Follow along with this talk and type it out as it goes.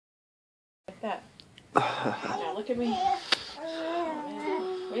that. Now look at me.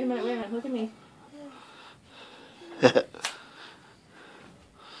 Wait a minute, look at me.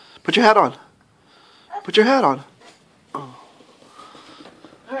 Put your hat on. Put your hat on. Oh.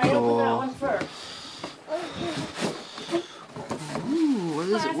 Alright, open that one first. Ooh, what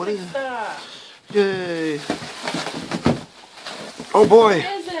is it? What is it? Stuff. Yay. Oh boy.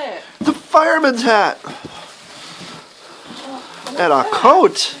 What is it? It's a fireman's hat. And a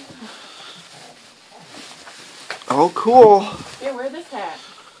coat. Oh, cool. Here, wear this hat.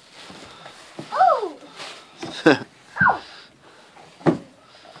 Oh!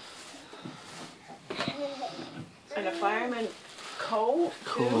 And a fireman coat,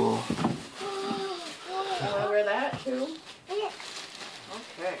 Cool. too. You want to wear that, too?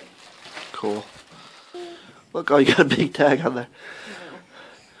 Okay. Cool. Look, oh, you got a big tag on there.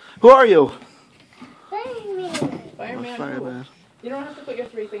 Who are you? Fireman. Fireman. You don't have to put your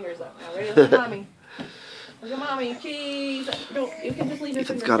 3 fingers up now. Ready? Look at mommy. Look at mommy. Cheese. No, you can just leave your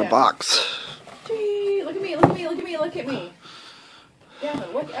Ethan's fingers got a down. box. Cheese. Look at me. Look at me. Look at me. Look at me.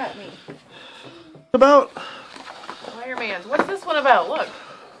 Gavin, look at me. What about? Fireman's. What's this one about? Look.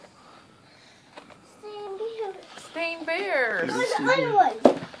 Stained bears. What's the other one?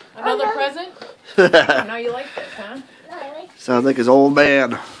 Another present? I know you like this, huh? Sounds like his old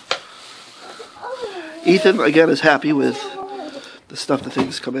man. Ethan, again, is happy with the stuff that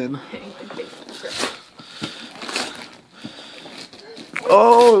things come in.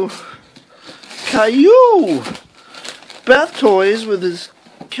 Oh, Caillou! Bath toys with his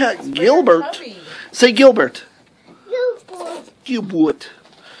cat Gilbert. Say Gilbert. Gilbert.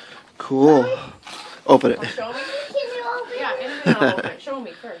 Cool. Open it. Oh, show me? Yeah, anything I'll open it. Show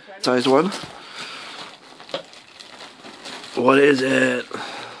me first. Ready? Size 1. What is it?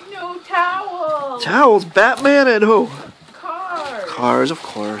 No towels. Towels, Batman and who? Cars. Cars, of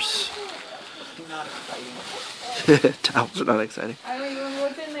course. Not exciting. Towels are not exciting. I don't even know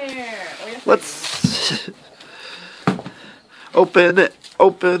what's in there. Oh, yes, Let's open it,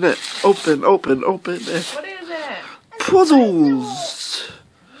 open it, open it. what is it? Puzzles.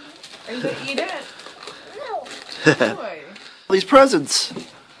 Are you going to eat it? No. Boy. These presents.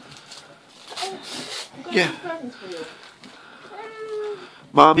 Yeah. Presents for you.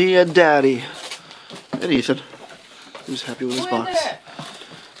 Mommy and Daddy. And Ethan. Who's happy with his What box. is it?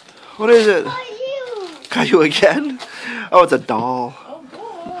 What is it? You. Caillou again? Oh, it's a doll. Oh,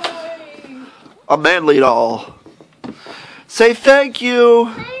 boy. A manly doll. Say thank you.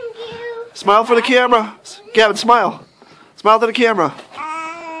 Thank you. Smile for the camera. Gavin, smile. Smile to the camera.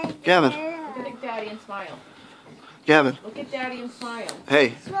 Gavin. Look at Daddy and smile. Gavin. Look at Daddy and smile.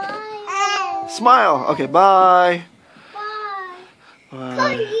 Hey. Smile. Smile. Okay, bye. Bye. Bye.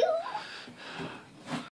 Caillou.